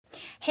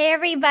Hey,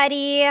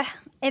 everybody.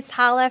 It's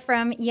Hala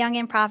from Young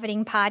and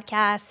Profiting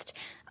Podcast.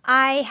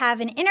 I have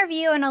an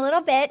interview in a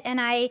little bit,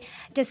 and I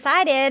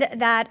decided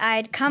that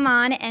I'd come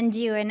on and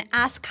do an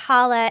Ask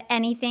Hala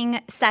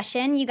Anything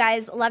session. You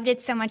guys loved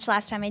it so much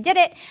last time I did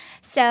it.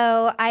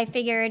 So I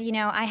figured,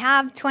 I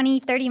have 20,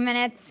 30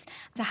 minutes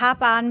to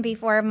hop on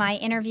before my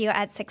interview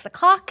at 6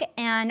 o'clock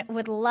and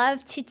would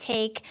love to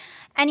take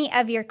any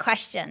of your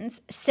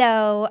questions.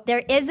 So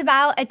there is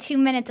about a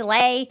 2-minute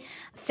delay,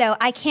 so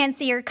I can't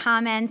see your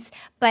comments.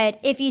 But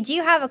if you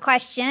do have a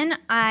question,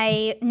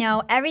 I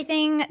know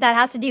everything that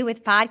has to do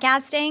with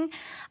podcasting.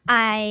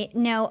 I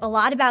know a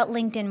lot about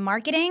LinkedIn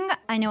marketing.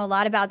 I know a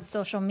lot about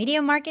social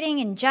media marketing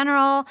in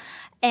general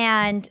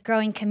and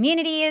growing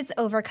communities,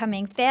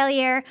 overcoming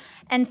failure.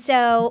 And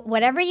so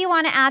whatever you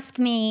want to ask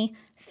me,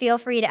 feel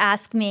free to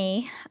ask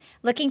me.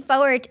 Looking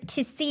forward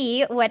to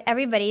see what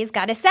everybody's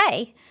got to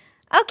say.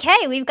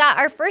 Okay, we've got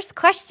our first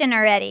question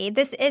already.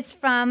 This is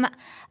from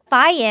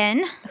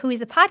Fayin, who is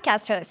a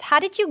podcast host. How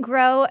did you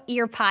grow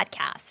your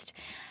podcast?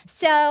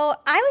 So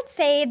I would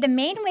say the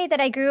main way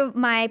that I grew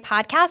my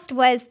podcast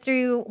was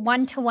through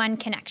one-to-one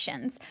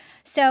connections.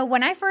 So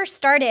when I first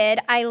started,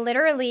 I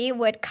literally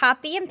would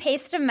copy and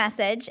paste a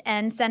message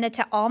and send it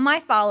to all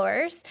my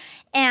followers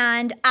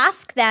and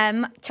ask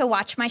them to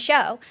watch my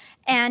show.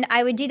 And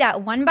I would do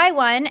that one by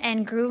one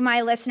and grew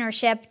my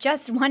listenership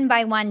just one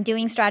by one,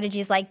 doing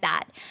strategies like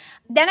that.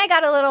 Then I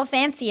got a little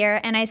fancier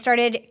and I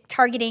started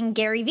targeting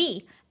Gary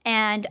Vee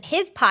and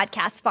his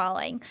podcast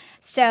following.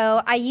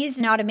 So I used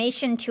an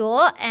automation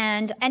tool,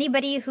 and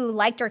anybody who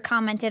liked or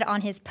commented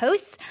on his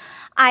posts,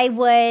 I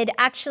would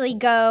actually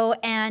go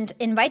and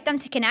invite them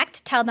to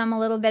connect, tell them a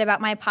little bit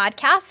about my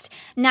podcast.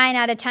 9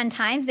 out of 10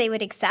 times they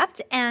would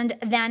accept, and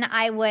then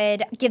I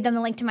would give them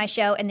the link to my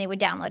show and they would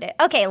download it.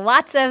 Okay,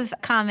 lots of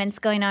comments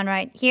going on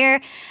right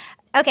here.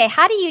 Okay,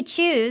 how do you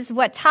choose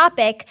what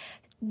topic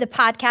the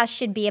podcast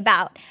should be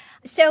about?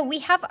 So we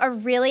have a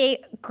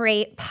really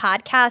great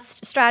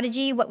podcast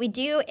strategy. What we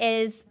do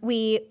is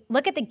we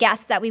look at the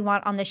guests that we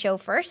want on the show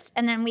first,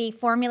 and then we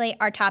formulate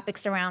our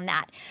topics around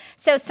that.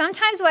 So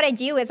sometimes what I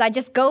do is I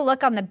just go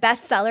look on the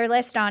bestseller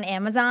list on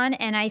Amazon,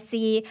 and I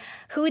see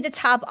who the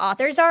top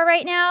authors are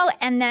right now,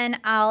 and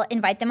then I'll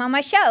invite them on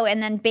my show.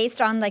 And then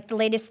based on the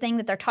latest thing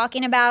that they're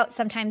talking about,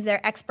 sometimes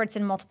they're experts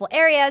in multiple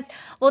areas,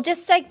 we'll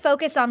just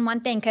focus on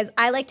one thing, because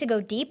I like to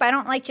go deep. I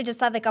don't like to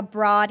just have a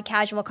broad,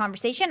 casual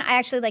conversation. I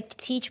actually like to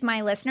teach my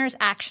listeners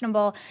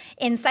actionable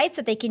insights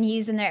that they can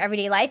use in their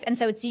everyday life. And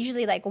so it's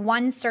usually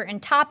one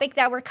certain topic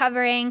that we're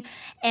covering,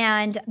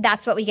 and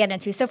that's what we get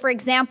into. So for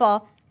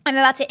example, I'm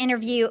about to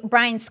interview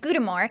Brian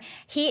Scudamore.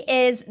 He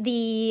is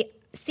the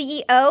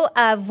CEO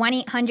of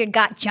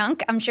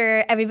 1-800-GOT-JUNK. I'm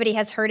sure everybody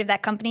has heard of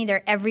that company.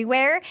 They're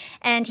everywhere.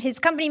 And his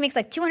company makes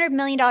 $200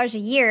 million a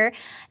year.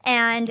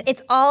 And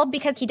it's all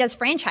because he does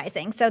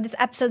franchising. So this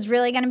episode's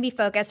really going to be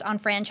focused on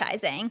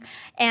franchising.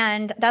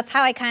 And that's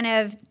how I kind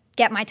of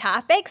get my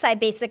topics. I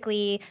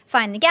basically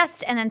find the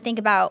guest and then think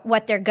about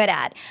what they're good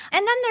at.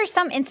 And then there's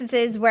some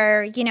instances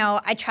where,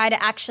 I try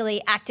to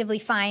actually actively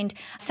find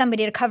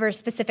somebody to cover a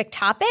specific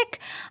topic.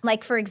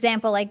 For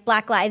example,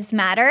 Black Lives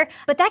Matter.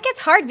 But that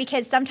gets hard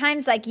because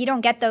sometimes you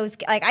don't get those.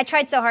 I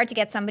tried so hard to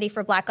get somebody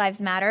for Black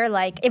Lives Matter,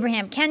 like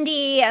Ibram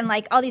Kendi and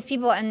all these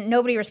people, and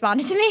nobody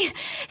responded to me.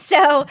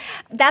 So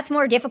that's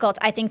more difficult,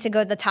 I think, to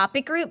go the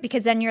topic route,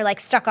 because then you're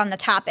stuck on the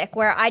topic,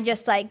 where I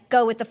just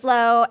go with the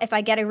flow. If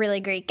I get a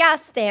really great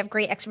guest, they have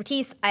great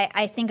expertise,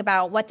 I think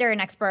about what they're an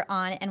expert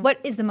on and what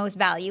is the most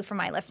value for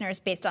my listeners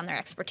based on their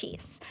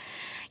expertise.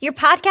 Your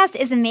podcast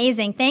is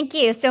amazing. Thank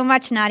you so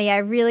much, Nadia. I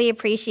really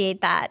appreciate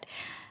that.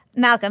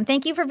 Malcolm,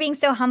 thank you for being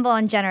so humble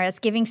and generous.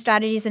 Giving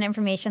strategies and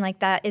information like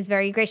that is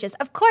very gracious.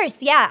 Of course,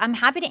 yeah, I'm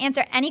happy to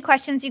answer any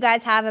questions you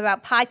guys have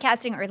about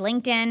podcasting or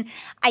LinkedIn.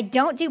 I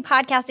don't do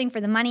podcasting for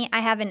the money.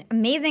 I have an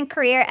amazing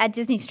career at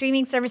Disney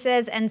Streaming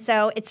Services, and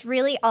so it's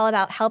really all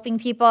about helping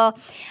people.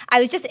 I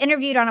was just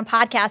interviewed on a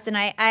podcast, and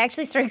I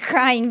actually started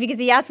crying because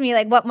he asked me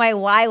what my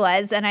why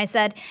was, and I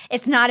said,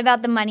 it's not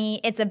about the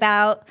money. It's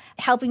about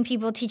helping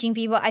people, teaching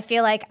people. I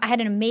feel like I had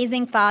an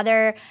amazing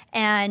father,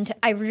 and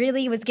I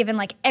really was given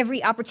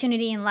every opportunity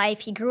in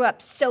life. He grew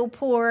up so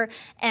poor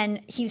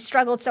and he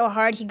struggled so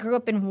hard. He grew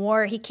up in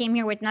war. He came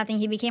here with nothing.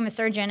 He became a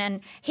surgeon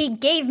and he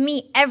gave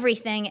me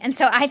everything. And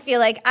so I feel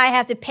like I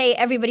have to pay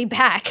everybody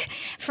back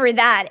for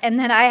that. And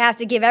then I have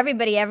to give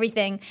everybody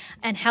everything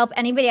and help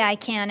anybody I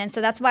can. And so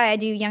that's why I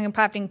do Young and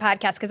Profiting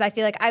Podcast, because I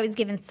feel like I was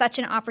given such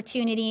an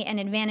opportunity and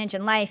advantage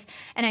in life.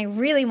 And I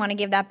really want to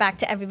give that back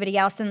to everybody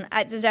else. And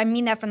I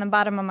mean that from the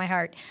bottom of my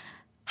heart.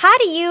 How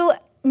do you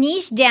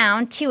niche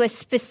down to a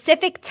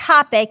specific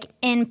topic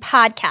in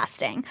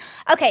podcasting?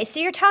 Okay, so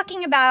you're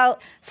talking about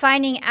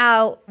finding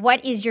out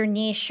what is your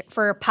niche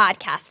for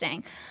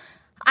podcasting.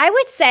 I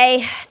would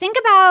say think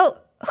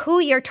about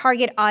who your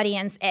target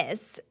audience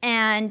is,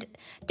 and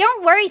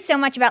don't worry so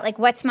much about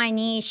what's my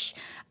niche.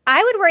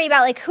 I would worry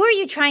about who are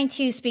you trying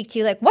to speak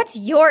to? What's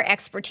your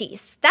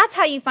expertise? That's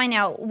how you find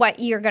out what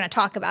you're going to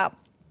talk about.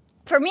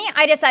 For me,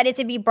 I decided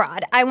to be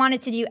broad. I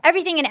wanted to do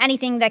everything and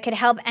anything that could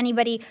help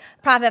anybody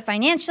profit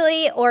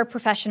financially or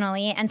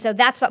professionally. And so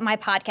that's what my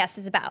podcast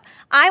is about.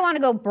 I want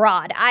to go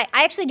broad. I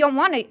actually don't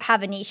want to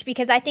have a niche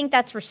because I think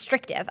that's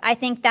restrictive. I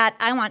think that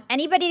I want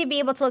anybody to be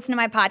able to listen to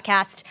my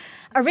podcast.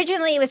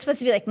 Originally, it was supposed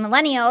to be like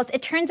millennials.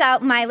 It turns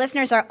out my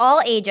listeners are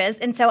all ages.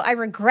 And so I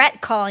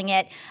regret calling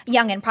it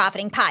Young and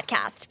Profiting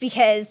Podcast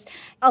because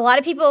a lot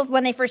of people,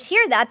 when they first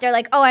hear that, they're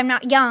like, oh, I'm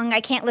not young.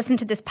 I can't listen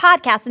to this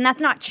podcast. And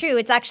that's not true.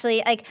 It's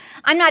actually like,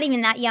 I'm not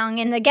even that young.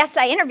 And the guests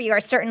I interview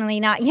are certainly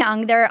not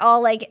young. They're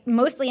all like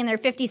mostly in their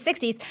 50s,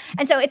 60s.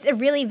 And so it's a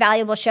really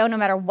valuable show no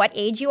matter what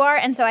age you are.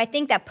 And so I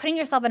think that putting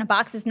yourself in a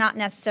box is not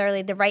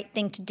necessarily the right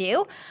thing to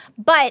do.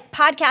 But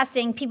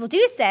podcasting, people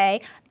do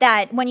say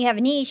that when you have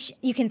a niche,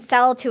 you can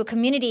sell to a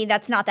community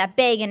that's not that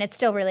big and it's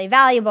still really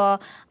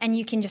valuable. And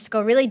you can just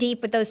go really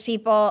deep with those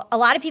people. A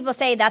lot of people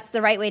say that's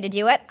the right way to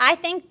do it. I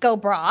think go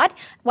broad.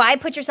 Why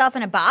put yourself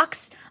in a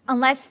box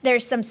unless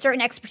there's some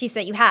certain expertise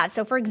that you have?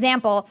 So for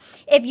example,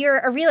 if you're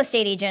a real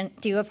estate agent,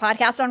 do a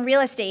podcast on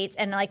real estate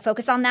and like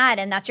focus on that.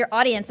 And that's your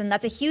audience and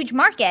that's a huge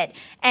market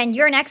and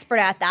you're an expert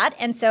at that.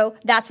 And so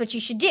that's what you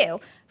should do.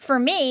 For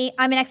me,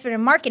 I'm an expert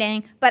in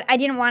marketing, but I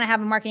didn't want to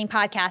have a marketing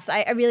podcast.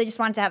 I really just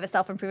wanted to have a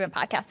self-improvement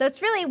podcast. So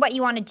it's really what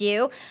you want to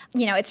do.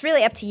 You know, it's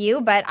really up to you,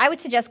 but I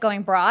would suggest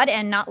going broad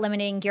and not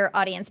limiting your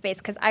audience base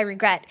because I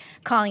regret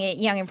calling it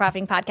Young and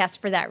Profiting Podcast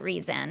for that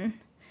reason.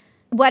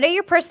 What are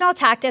your personal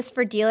tactics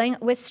for dealing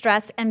with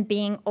stress and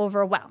being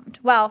overwhelmed?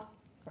 Well,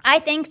 I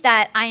think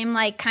that I am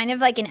like kind of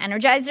like an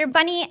Energizer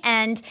bunny,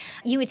 and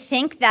you would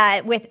think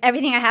that with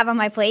everything I have on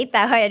my plate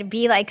that I'd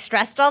be like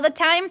stressed all the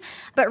time,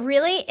 but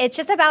really it's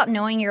just about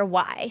knowing your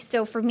why.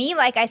 So for me,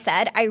 like I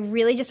said, I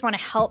really just want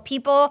to help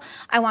people.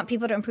 I want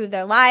people to improve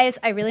their lives.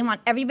 I really want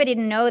everybody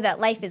to know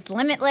that life is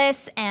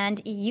limitless and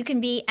you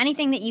can be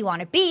anything that you want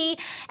to be.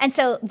 And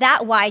so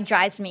that why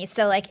drives me.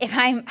 So like if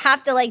I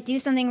have to like do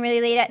something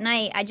really late at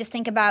night, I just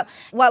think about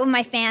what would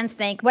my fans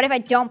think? What if I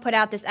don't put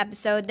out this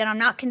episode? Then I'm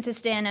not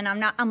consistent and I'm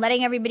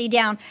letting everybody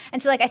down.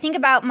 And so like I think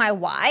about my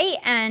why,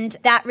 and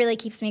that really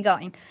keeps me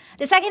going.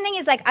 The second thing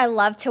is like I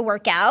love to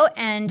work out,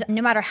 and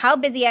no matter how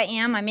busy I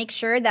am, I make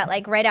sure that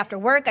like right after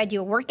work I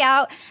do a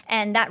workout,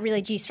 and that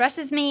really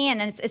de-stresses me,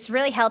 and it's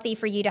really healthy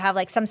for you to have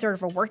like some sort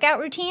of a workout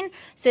routine.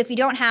 So if you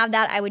don't have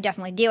that, I would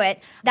definitely do it.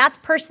 That's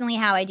personally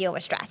how I deal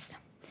with stress.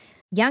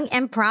 Young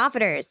and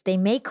Profiters, they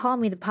may call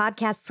me the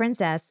podcast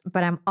princess,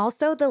 but I'm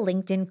also the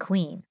LinkedIn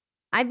queen.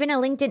 I've been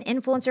a LinkedIn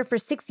influencer for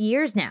 6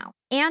 years now,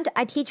 and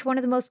I teach one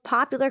of the most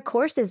popular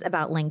courses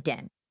about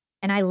LinkedIn.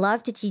 And I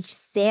love to teach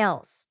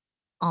sales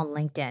on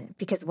LinkedIn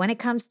because when it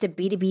comes to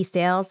B2B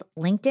sales,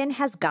 LinkedIn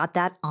has got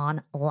that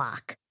on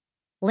lock.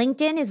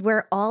 LinkedIn is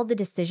where all the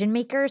decision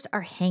makers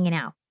are hanging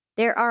out.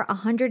 There are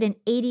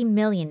 180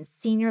 million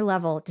senior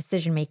level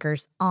decision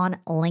makers on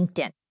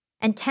LinkedIn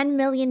and 10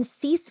 million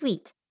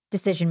C-suite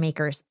decision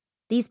makers.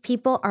 These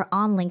people are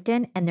on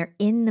LinkedIn and they're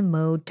in the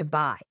mode to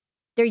buy.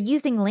 They're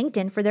using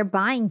LinkedIn for their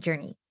buying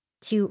journey,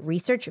 to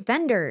research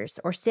vendors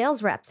or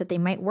sales reps that they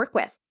might work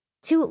with,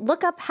 to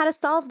look up how to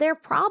solve their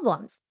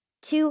problems,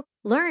 to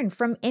learn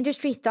from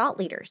industry thought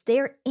leaders. They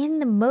are in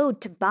the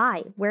mode to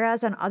buy,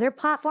 whereas on other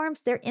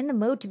platforms, they're in the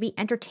mode to be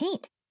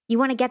entertained. You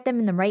want to get them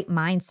in the right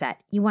mindset.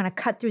 You want to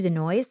cut through the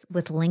noise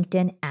with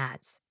LinkedIn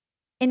ads.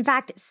 In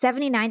fact,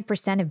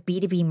 79% of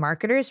B2B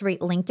marketers rate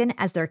LinkedIn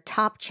as their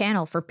top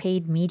channel for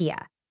paid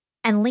media.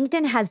 And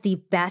LinkedIn has the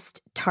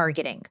best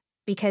targeting,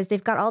 because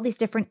they've got all these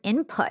different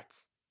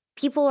inputs.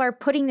 People are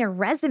putting their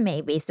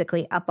resume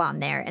basically up on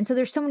there. And so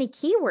there's so many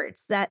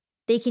keywords that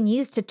they can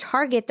use to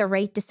target the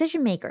right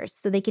decision makers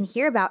so they can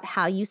hear about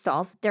how you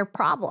solve their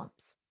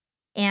problems.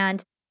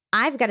 And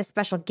I've got a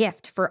special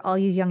gift for all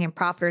you young and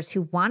profiters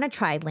who want to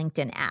try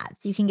LinkedIn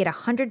ads. You can get a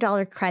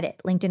 $100 credit.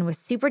 LinkedIn was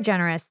super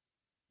generous.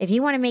 If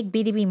you want to make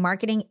B2B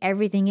marketing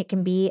everything it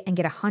can be and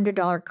get a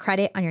 $100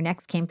 credit on your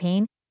next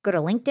campaign, go to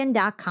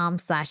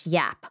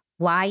linkedin.com/YAP,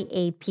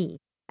 YAP.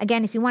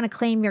 Again, if you want to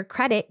claim your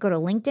credit, go to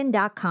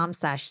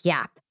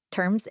linkedin.com/YAP.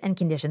 Terms and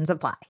conditions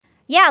apply.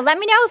 Yeah, let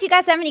me know if you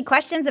guys have any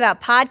questions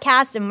about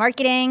podcasts and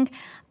marketing.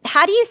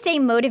 How do you stay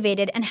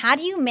motivated and how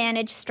do you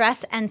manage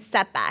stress and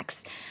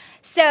setbacks?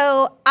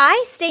 So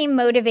I stay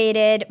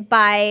motivated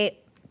by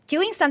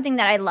doing something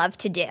that I love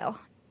to do.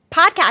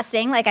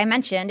 Podcasting, like I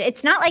mentioned,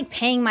 it's not like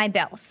paying my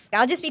bills.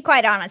 I'll just be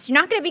quite honest. You're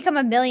not going to become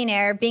a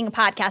millionaire being a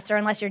podcaster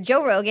unless you're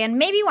Joe Rogan.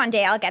 Maybe one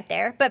day I'll get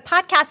there. But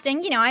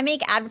podcasting, I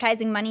make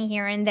advertising money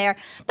here and there.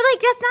 But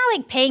like that's not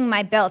like paying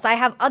my bills. I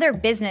have other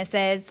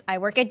businesses. I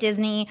work at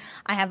Disney.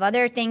 I have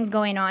other things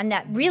going on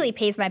that really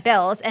pays my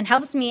bills and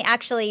helps me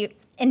actually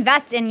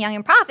invest in Young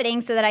and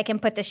Profiting so that I can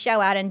put the show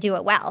out and do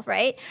it well,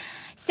 right?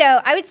 So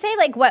I would say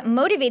like what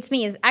motivates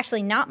me is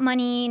actually not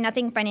money,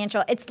 nothing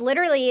financial. It's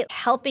literally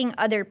helping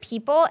other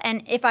people.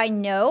 And if I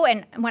know,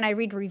 and when I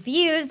read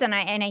reviews and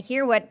I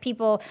hear what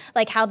people,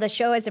 like how the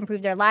show has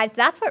improved their lives,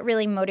 that's what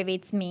really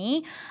motivates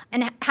me.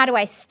 And how do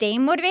I stay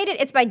motivated?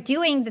 It's by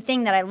doing the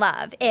thing that I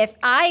love. If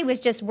I was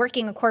just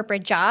working a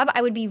corporate job,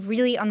 I would be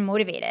really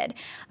unmotivated.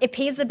 It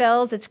pays the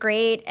bills. It's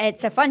great.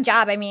 It's a fun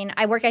job. I mean,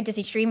 I work at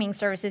Disney Streaming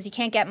Services. You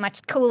can't get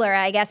much cooler,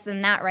 I guess,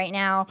 than that right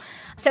now.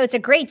 So it's a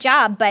great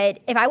job. But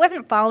if I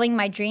wasn't following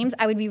my dreams,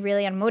 I would be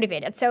really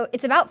unmotivated. So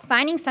it's about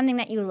finding something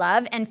that you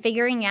love and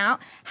figuring out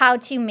how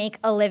to make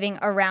a living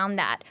around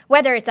that,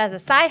 whether it's as a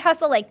side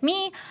hustle like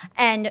me,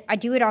 and I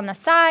do it on the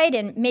side,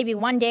 and maybe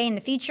one day in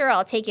the future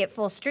I'll take it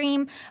full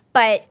stream.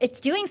 But it's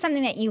doing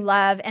something that you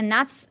love, and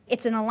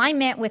it's in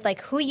alignment with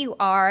like who you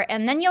are,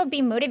 and then you'll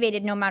be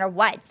motivated no matter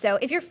what. So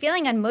if you're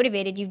feeling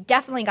unmotivated, you've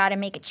definitely got to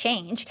make a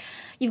change.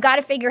 You've got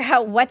to figure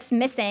out what's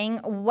missing,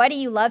 what do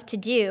you love to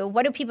do,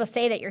 what do people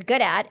say that you're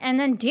good at, and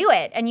then do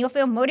it, and you'll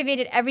feel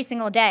motivated every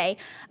single day.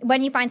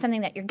 When you find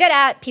something that you're good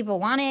at, people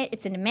want it,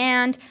 it's in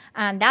demand,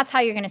 that's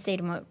how you're going to stay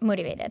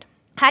motivated.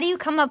 How do you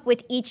come up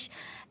with each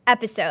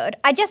episode?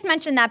 I just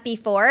mentioned that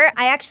before.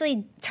 I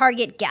actually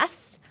target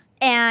guests.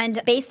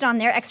 And based on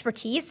their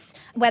expertise,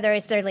 whether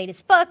it's their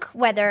latest book,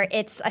 whether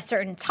it's a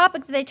certain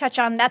topic that they touch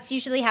on, that's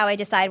usually how I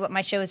decide what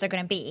my shows are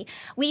going to be.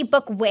 We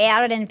book way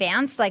out in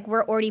advance. Like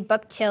we're already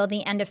booked till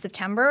the end of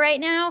September right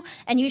now.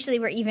 And usually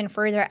we're even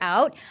further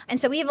out. And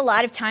so we have a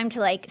lot of time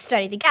to like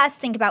study the guests,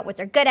 think about what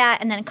they're good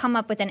at, and then come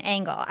up with an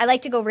angle. I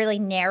like to go really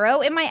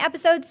narrow in my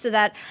episodes so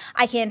that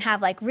I can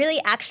have like really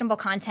actionable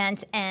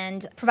content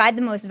and provide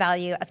the most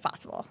value as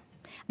possible.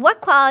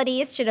 What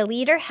qualities should a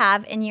leader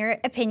have, in your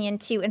opinion,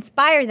 to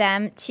inspire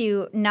them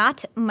to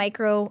not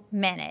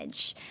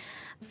micromanage?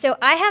 So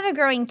I have a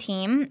growing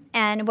team,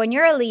 and when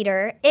you're a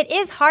leader, it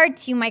is hard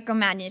to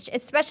micromanage,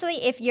 especially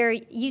if you're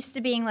used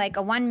to being like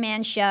a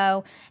one-man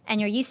show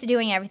and you're used to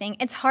doing everything.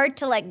 It's hard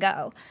to let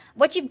go.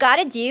 What you've got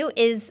to do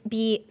is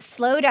be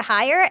slow to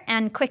hire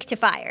and quick to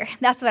fire.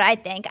 That's what I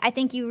think. I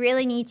think you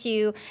really need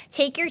to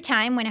take your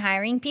time when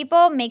hiring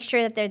people, make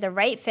sure that they're the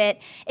right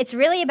fit. It's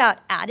really about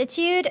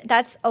attitude.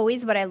 That's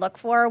always what I look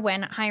for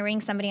when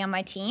hiring somebody on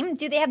my team.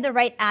 Do they have the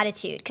right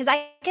attitude? Because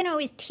I can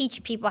always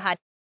teach people how to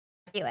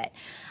do it.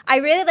 I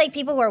really like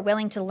people who are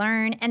willing to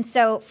learn. And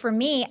so for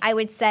me, I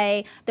would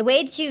say the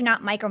way to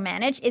not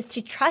micromanage is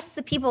to trust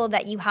the people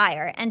that you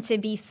hire and to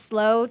be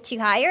slow to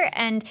hire.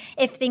 And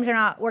if things are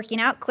not working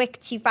out, quick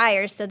to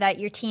fire so that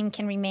your team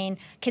can remain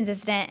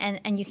consistent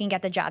and you can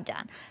get the job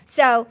done.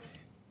 So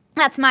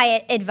that's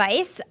my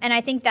advice. And I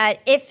think that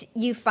if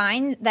you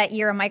find that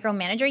you're a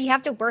micromanager, you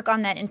have to work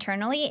on that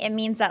internally. It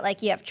means that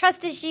like you have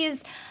trust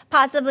issues.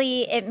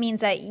 Possibly it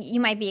means that you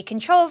might be a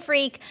control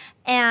freak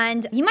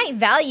and you might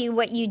value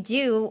what you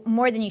do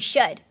more than you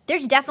should.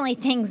 There's definitely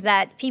things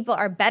that people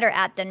are better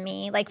at than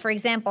me. Like, for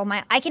example,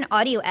 I can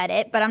audio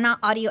edit, but I'm not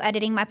audio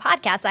editing my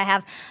podcast. I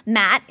have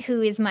Matt,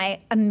 who is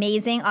my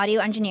amazing audio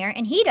engineer,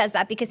 and he does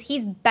that because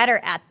he's better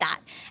at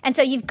that. And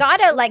so you've got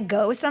to let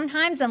go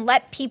sometimes and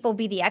let people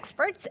be the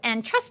experts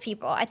and trust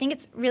people. I think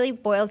it really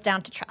boils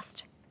down to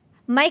trust.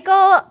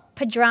 Michael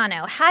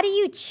Pedrano, how do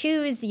you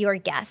choose your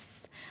guests?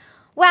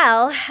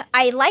 Well,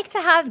 I like to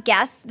have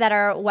guests that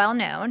are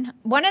well-known.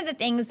 One of the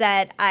things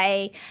that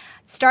I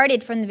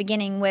started from the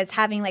beginning was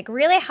having like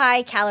really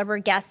high caliber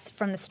guests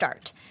from the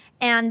start.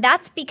 And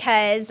that's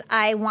because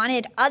I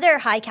wanted other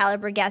high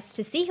caliber guests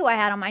to see who I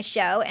had on my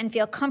show and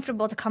feel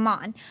comfortable to come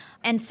on.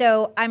 And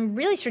so I'm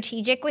really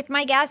strategic with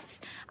my guests.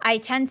 I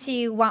tend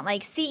to want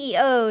like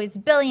CEOs,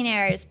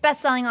 billionaires,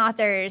 best-selling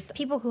authors,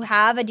 people who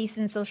have a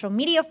decent social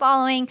media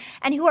following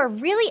and who are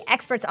really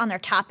experts on their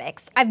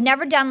topics. I've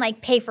never done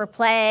like pay for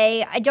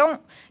play. I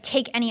don't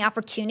take any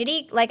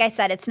opportunity. Like I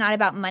said, it's not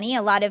about money.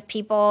 A lot of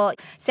people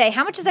say,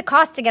 how much does it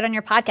cost to get on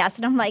your podcast?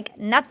 And I'm like,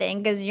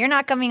 nothing, because you're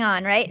not coming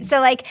on, right? So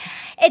like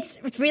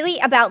it's really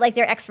about like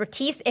their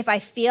expertise. If I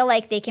feel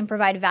like they can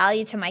provide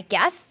value to my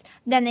guests,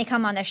 then they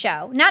come on the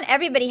show. Not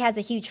everybody has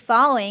a huge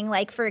following.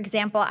 Like, for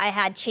example, I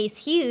had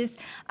Chase Hughes,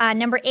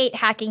 number 8,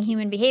 Hacking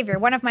Human Behavior,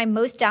 one of my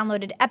most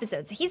downloaded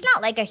episodes. He's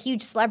not like a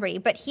huge celebrity,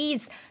 but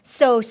he's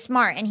so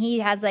smart, and he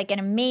has like an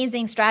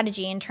amazing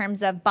strategy in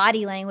terms of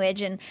body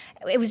language, and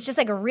it was just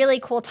like a really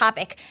cool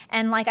topic.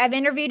 And like I've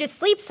interviewed a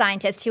sleep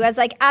scientist who has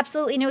like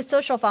absolutely no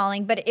social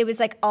following, but it was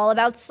like all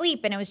about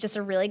sleep, and it was just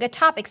a really good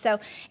topic. So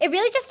it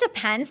really just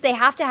depends. They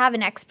have to have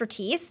an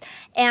expertise,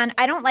 and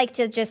I don't like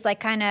to just like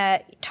kind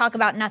of talk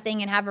about nothing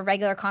and have a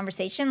regular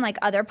conversation like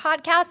other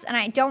podcasts. And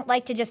I don't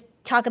like to just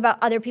talk about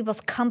other people's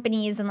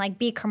companies and like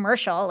be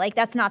commercial. Like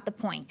that's not the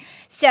point.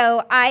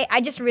 So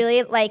I just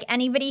really like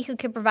anybody who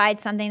could provide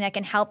something that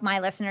can help my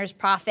listeners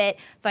profit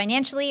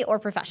financially or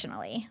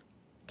professionally.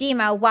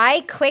 Dima,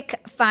 why quick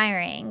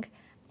firing?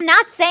 I'm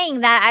not saying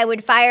that I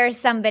would fire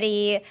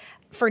somebody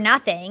for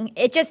nothing.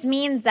 It just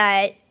means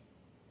that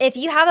if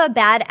you have a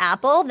bad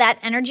apple, that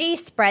energy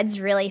spreads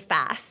really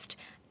fast.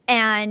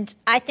 And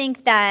I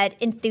think that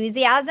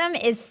enthusiasm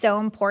is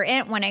so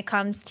important when it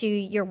comes to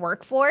your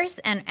workforce,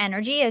 and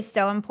energy is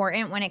so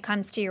important when it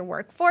comes to your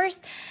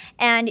workforce.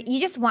 And you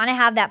just want to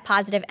have that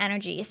positive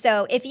energy.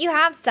 So if you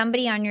have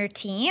somebody on your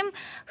team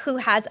who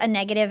has a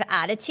negative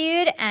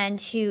attitude and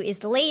who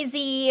is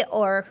lazy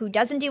or who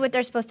doesn't do what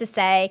they're supposed to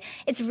say,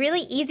 it's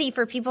really easy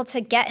for people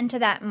to get into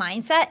that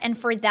mindset and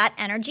for that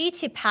energy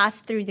to pass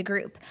through the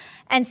group.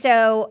 And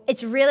so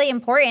it's really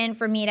important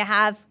for me to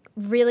have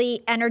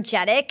really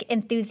energetic,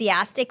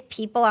 enthusiastic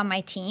people on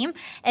my team.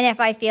 And if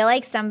I feel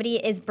like somebody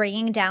is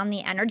bringing down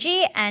the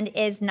energy and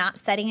is not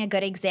setting a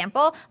good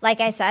example,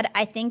 like I said,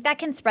 I think that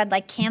can spread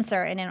like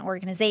cancer in an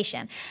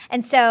organization.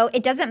 And so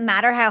it doesn't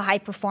matter how high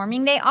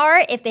performing they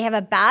are. If they have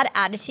a bad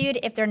attitude,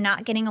 if they're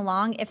not getting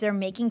along, if they're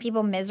making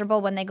people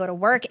miserable when they go to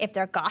work, if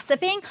they're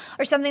gossiping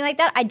or something like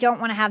that, I don't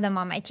want to have them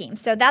on my team.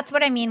 So that's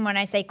what I mean when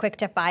I say quick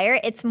to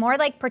fire. It's more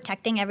like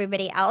protecting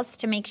everybody else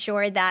to make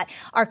sure that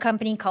our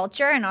company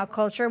culture and our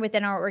culture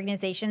within our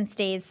organization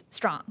stays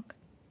strong.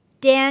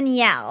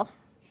 Danielle,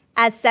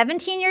 as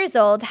 17 years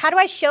old, how do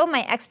I show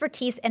my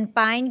expertise and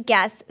find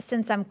guests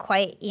since I'm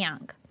quite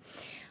young?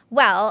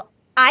 Well,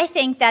 I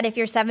think that if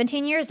you're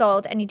 17 years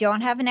old and you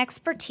don't have an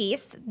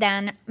expertise,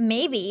 then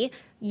maybe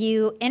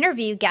you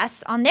interview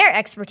guests on their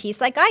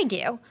expertise like I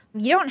do.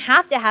 You don't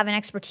have to have an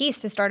expertise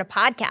to start a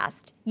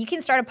podcast. You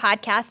can start a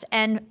podcast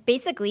and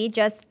basically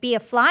just be a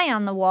fly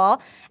on the wall,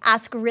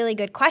 ask really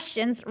good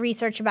questions,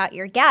 research about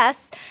your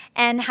guests,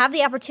 and have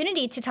the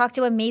opportunity to talk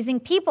to amazing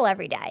people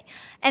every day.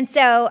 And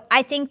so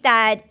I think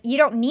that you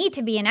don't need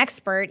to be an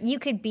expert. You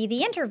could be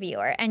the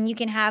interviewer, and you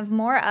can have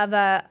more of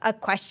a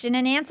question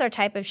and answer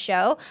type of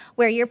show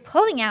where you're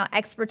pulling out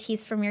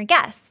expertise from your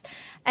guests.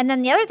 And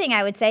then the other thing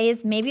I would say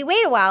is maybe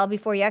wait a while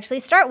before you actually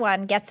start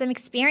one, get some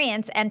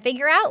experience and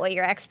figure out what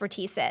your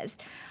expertise is.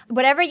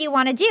 Whatever you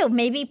want to do,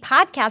 maybe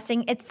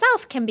podcasting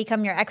itself can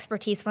become your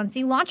expertise. Once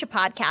you launch a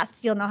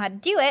podcast, you'll know how to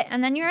do it,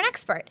 and then you're an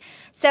expert.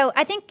 So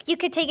I think you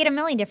could take it a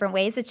million different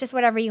ways. It's just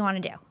whatever you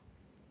want to do.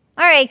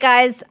 All right,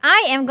 guys,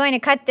 I am going to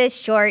cut this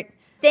short.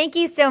 Thank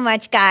you so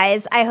much,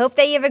 guys. I hope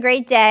that you have a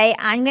great day.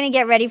 I'm going to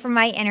get ready for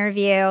my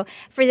interview.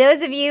 For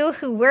those of you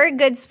who were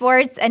good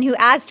sports and who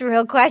asked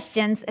real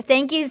questions,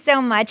 thank you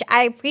so much.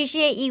 I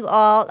appreciate you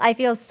all. I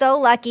feel so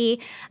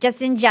lucky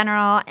just in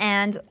general,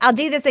 and I'll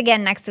do this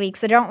again next week,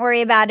 so don't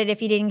worry about it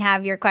if you didn't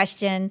have your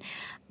question.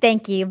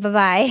 Thank you.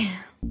 Bye-bye.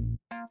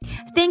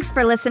 Thanks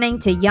for listening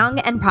to Young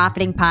and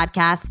Profiting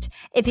Podcast.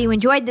 If you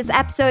enjoyed this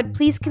episode,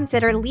 please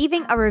consider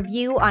leaving a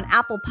review on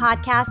Apple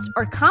Podcasts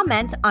or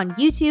comment on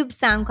YouTube,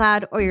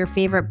 SoundCloud, or your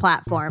favorite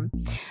platform.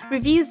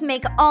 Reviews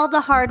make all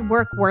the hard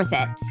work worth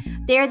it.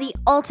 They are the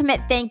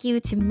ultimate thank you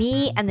to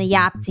me and the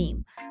Yap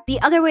team. The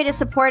other way to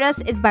support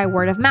us is by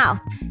word of mouth.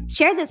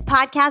 Share this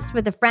podcast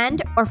with a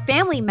friend or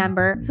family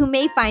member who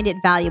may find it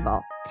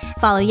valuable.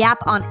 Follow Yap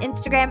on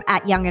Instagram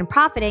at Young and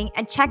Profiting,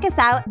 and check us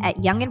out at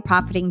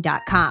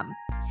youngandprofiting.com.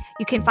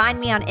 You can find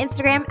me on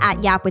Instagram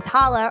at Yap with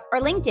Hala, or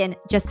LinkedIn.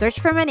 Just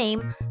search for my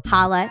name,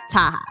 Hala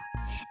Taha.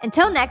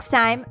 Until next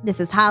time, this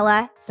is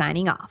Hala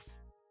signing off.